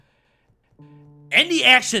Any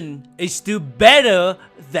action is still better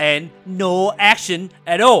than no action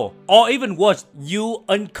at all. Or even worse, you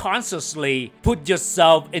unconsciously put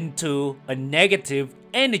yourself into a negative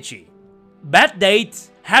energy. Bad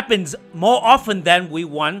dates happens more often than we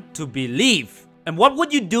want to believe. And what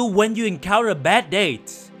would you do when you encounter a bad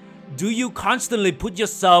date? Do you constantly put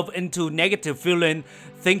yourself into negative feeling,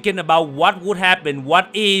 thinking about what would happen, what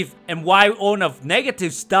if, and why all of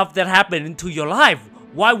negative stuff that happened into your life?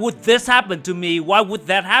 Why would this happen to me? Why would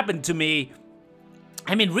that happen to me?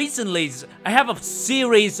 I mean, recently, I have a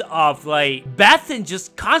series of bad things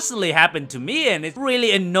just constantly happen to me, and it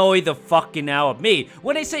really annoyed the fucking out of me.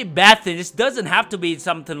 When I say bad things, it doesn't have to be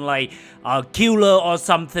something like killer or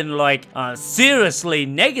something like seriously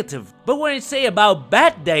negative. But when I say about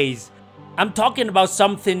bad days, I'm talking about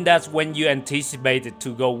something that's when you anticipate it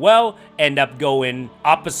to go well, end up going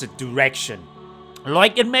opposite direction.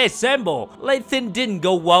 Like in my example, things didn't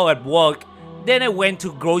go well at work. Then I went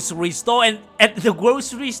to grocery store, and at the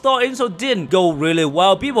grocery store also didn't go really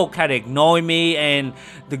well. People kind of ignored me, and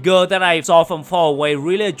the girl that I saw from far away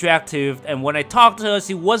really attractive, and when I talked to her,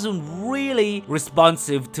 she wasn't really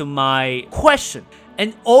responsive to my question.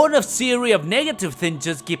 And all the series of negative things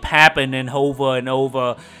just keep happening over and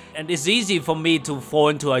over. And it's easy for me to fall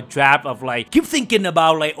into a trap of keep thinking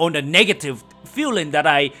about all the negative feeling that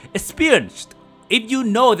I experienced. If you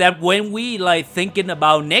know that when we thinking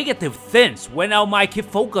about negative things, when our mind keep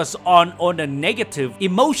focused on the negative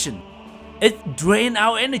emotion, it drain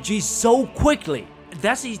our energy so quickly.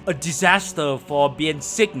 That's a disaster for being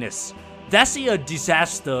sickness. That's a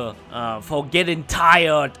disaster for getting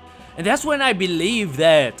tired. And that's when I believe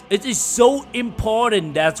that it is so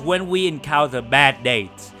important that when we encounter bad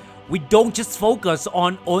dates, we don't just focus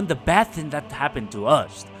on the bad thing that happened to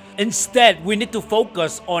us. Instead, we need to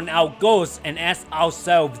focus on our goals and ask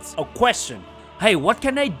ourselves a question. Hey, what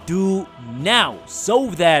can I do now so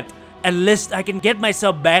that at least I can get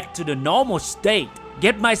myself back to the normal state,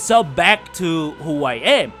 get myself back to who I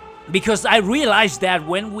am? Because I realize that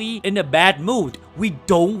when we in a bad mood, we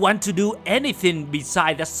don't want to do anything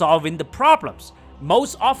besides solving the problems.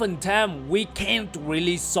 Most often time, we can't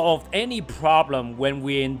really solve any problem when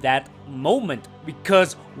we're in that moment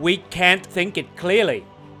because we can't think it clearly.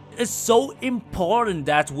 It's so important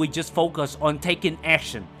that we just focus on taking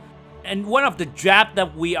action. And one of the traps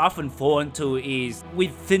that we often fall into is we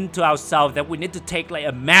think to ourselves that we need to take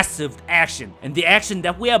a massive action. And the action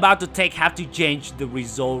that we're about to take have to change the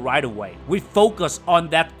result right away. We focus on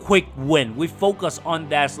that quick win. We focus on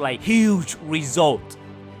that huge result.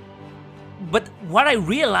 But what I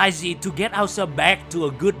realized is to get ourselves back to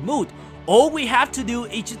a good mood, all we have to do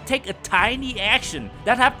is to take a tiny action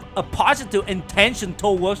that have a positive intention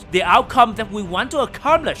towards the outcome that we want to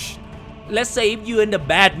accomplish. Let's say if you're in a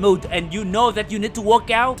bad mood and you know that you need to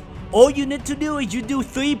work out, all you need to do is you do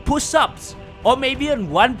 3 push-ups or maybe even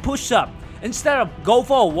 1 push-up. Instead of go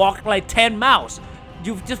for a walk 10 miles,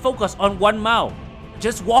 you just focus on 1 mile.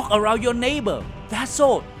 Just walk around your neighbor. That's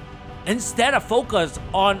all. Instead of focus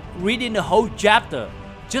on reading the whole chapter,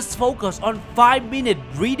 just focus on 5-minute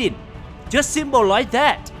reading. Just simple like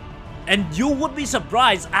that. And you would be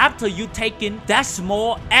surprised after you taking that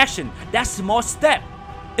small action, that small step.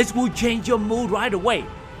 It will change your mood right away.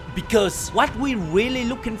 Because what we're really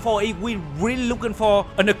looking for is we're really looking for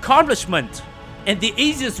an accomplishment. And the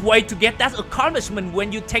easiest way to get that accomplishment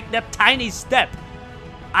when you take that tiny step.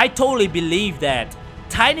 I totally believe that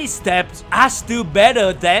tiny steps are still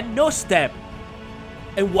better than no step.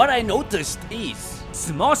 And what I noticed is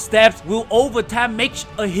small steps will over time make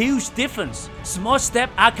a huge difference. Small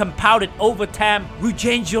steps are compounded over time will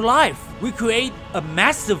change your life. We create a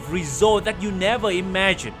massive result that you never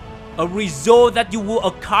imagined. A result that you will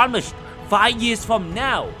accomplish 5 years from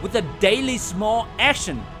now with a daily small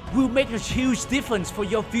action will make a huge difference for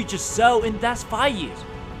your future self in that 5 years.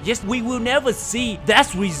 Yes, we will never see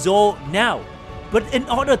that result now. But in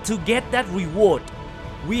order to get that reward,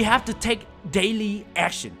 we have to take daily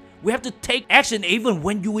action. We have to take action even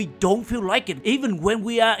when we don't feel like it, even when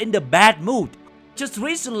we are in the bad mood. Just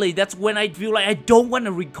recently, that's when I feel like I don't want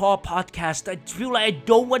to record podcast. I feel like I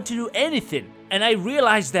don't want to do anything. And I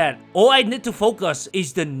realized that all I need to focus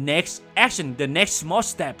is the next action, the next small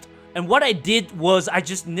step. And what I did was I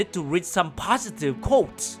just need to read some positive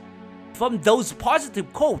quotes. From those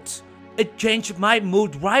positive quotes, it changed my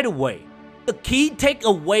mood right away. The key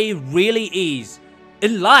takeaway really is,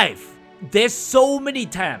 in life, there's so many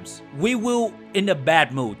times we will in a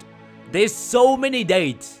bad mood. There's so many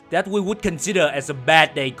days that we would consider as a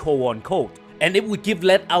bad day, quote unquote. And if we keep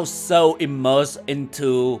let ourselves immerse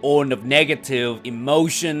into all of negative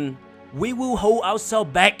emotion, we will hold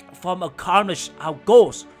ourselves back from accomplish our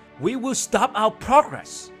goals. we will stop our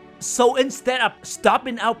progress. So instead of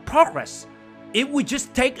stopping our progress, if we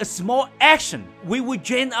just take a small action, we will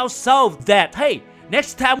train ourselves that, hey,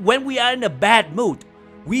 next time when we are in a bad mood,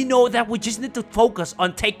 we know that we just need to focus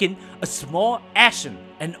on taking a small action.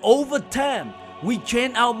 And over time, we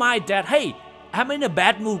train our mind that, hey, I'm in a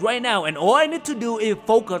bad mood right now and all I need to do is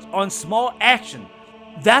focus on small action.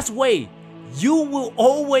 That way, you will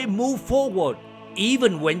always move forward.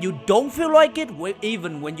 Even when you don't feel like it,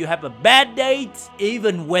 even when you have a bad day,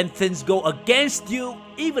 even when things go against you,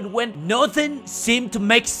 even when nothing seems to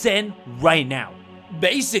make sense right now.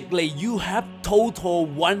 Basically, you have total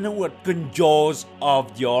 100 controls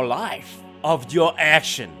of your life, of your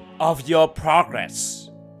action, of your progress.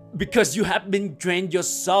 Because you have been trained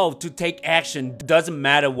yourself to take action, doesn't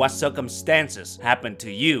matter what circumstances happen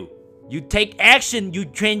to you. You take action, you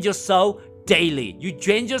train yourself daily. You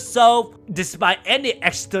train yourself despite any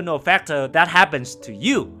external factor that happens to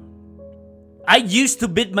you. I used to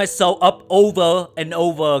beat myself up over and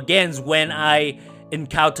over again when I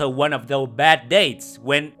encounter one of those bad days,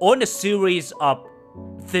 when on a series of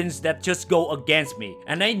things that just go against me.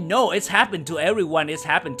 And I know it's happened to everyone. It's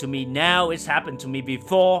happened to me now, it's happened to me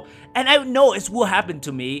before, and I know it will happen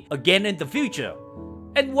to me again in the future.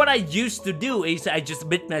 And what I used to do is I just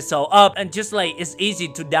beat myself up and just like it's easy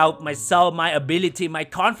to doubt myself, my ability, my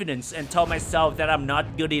confidence, and tell myself that I'm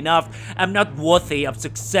not good enough, I'm not worthy of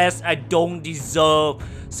success, I don't deserve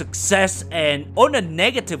success, and all the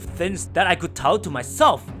negative things that I could tell to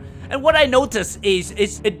myself. And what I noticed is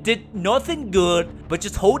it did nothing good but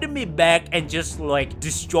just holding me back and just like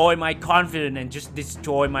destroy my confidence and just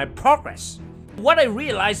destroy my progress. What I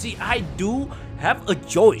realized is I do have a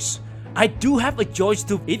choice. I do have a choice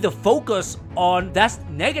to either focus on that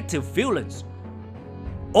negative feelings,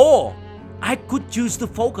 or I could choose to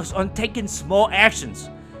focus on taking small actions.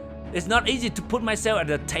 It's not easy to put myself at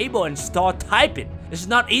the table and start typing. It's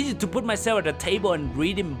not easy to put myself at the table and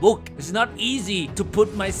reading book. It's not easy to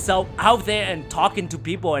put myself out there and talking to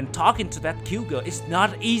people and talking to that cute girl. It's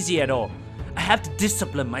not easy at all. I have to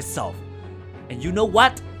discipline myself. And you know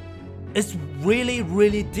what? It's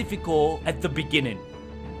really difficult at the beginning.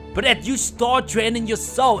 But as you start training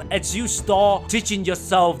yourself, as you start teaching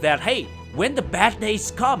yourself that, hey, when the bad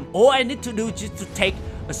days come, all I need to do is just to take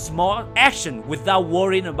a small action without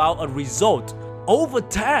worrying about a result. Over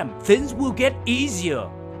time, things will get easier.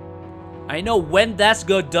 I know when that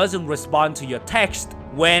girl doesn't respond to your text,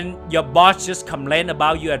 when your boss just complain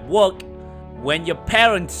about you at work, when your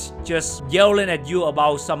parents just yelling at you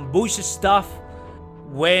about some bullshit stuff,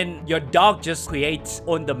 when your dog just creates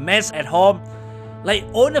all the mess at home, like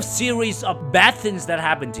on a series of bad things that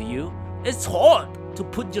happen to you, it's hard to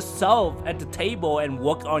put yourself at the table and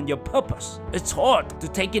work on your purpose. It's hard to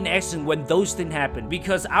take an action when those things happen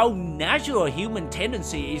because our natural human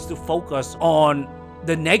tendency is to focus on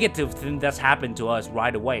the negative thing that's happened to us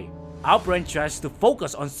right away. Our brain tries to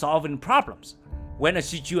focus on solving problems. When a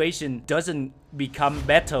situation doesn't become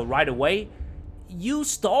better right away, you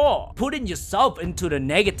start putting yourself into the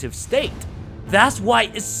negative state. That's why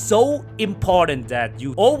it's so important that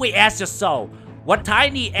you always ask yourself what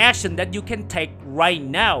tiny action that you can take right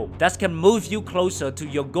now that can move you closer to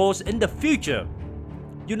your goals in the future.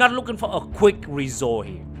 You're not looking for a quick result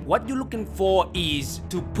here. What you're looking for is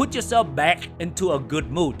to put yourself back into a good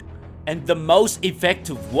mood. And the most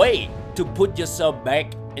effective way to put yourself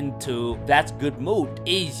back into that good mood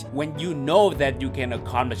is when you know that you can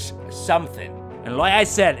accomplish something. And like I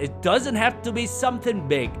said, it doesn't have to be something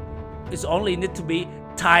big. It's only need to be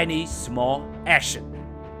tiny, small action.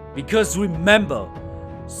 Because remember,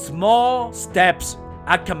 small steps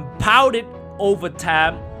are compounded over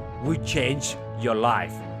time will change your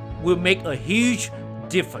life, will make a huge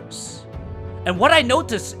difference. And what I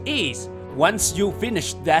noticed is once you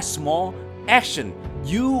finish that small action,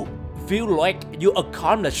 you feel like you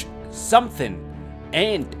accomplished something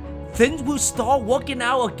and things will start working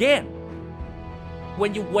out again.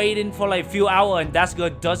 When you're waiting for like a few hours and that girl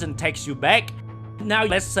doesn't text you back, now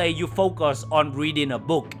let's say you focus on reading a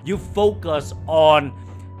book, you focus on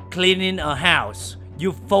cleaning a house,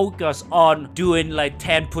 you focus on doing like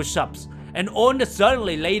 10 push-ups, and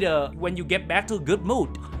suddenly later when you get back to a good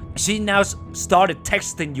mood, she now started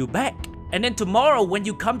texting you back. And then tomorrow when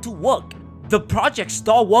you come to work, the project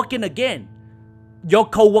start working again. Your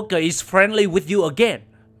coworker is friendly with you again.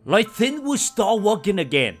 Like things will start working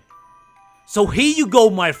again. So here you go,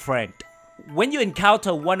 my friend. When you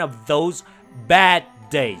encounter one of those bad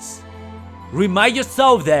days, remind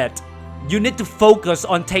yourself that you need to focus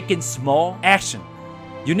on taking small action.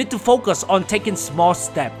 You need to focus on taking small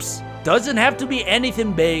steps. Doesn't have to be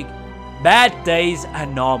anything big. Bad days are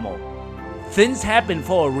normal. Things happen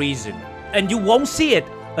for a reason, and you won't see it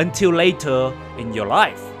until later in your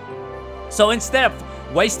life. So instead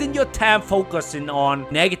of wasting your time focusing on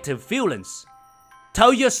negative feelings,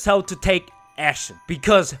 tell yourself to take action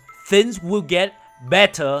because things will get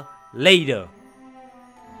better later.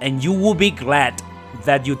 And you will be glad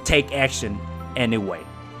that you take action anyway.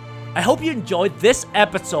 I hope you enjoyed this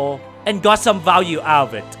episode and got some value out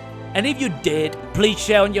of it. And if you did, please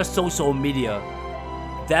share on your social media.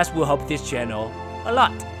 That will help this channel a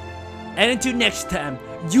lot. And until next time,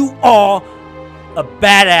 you are a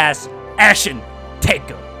badass action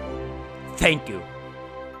taker. Thank you.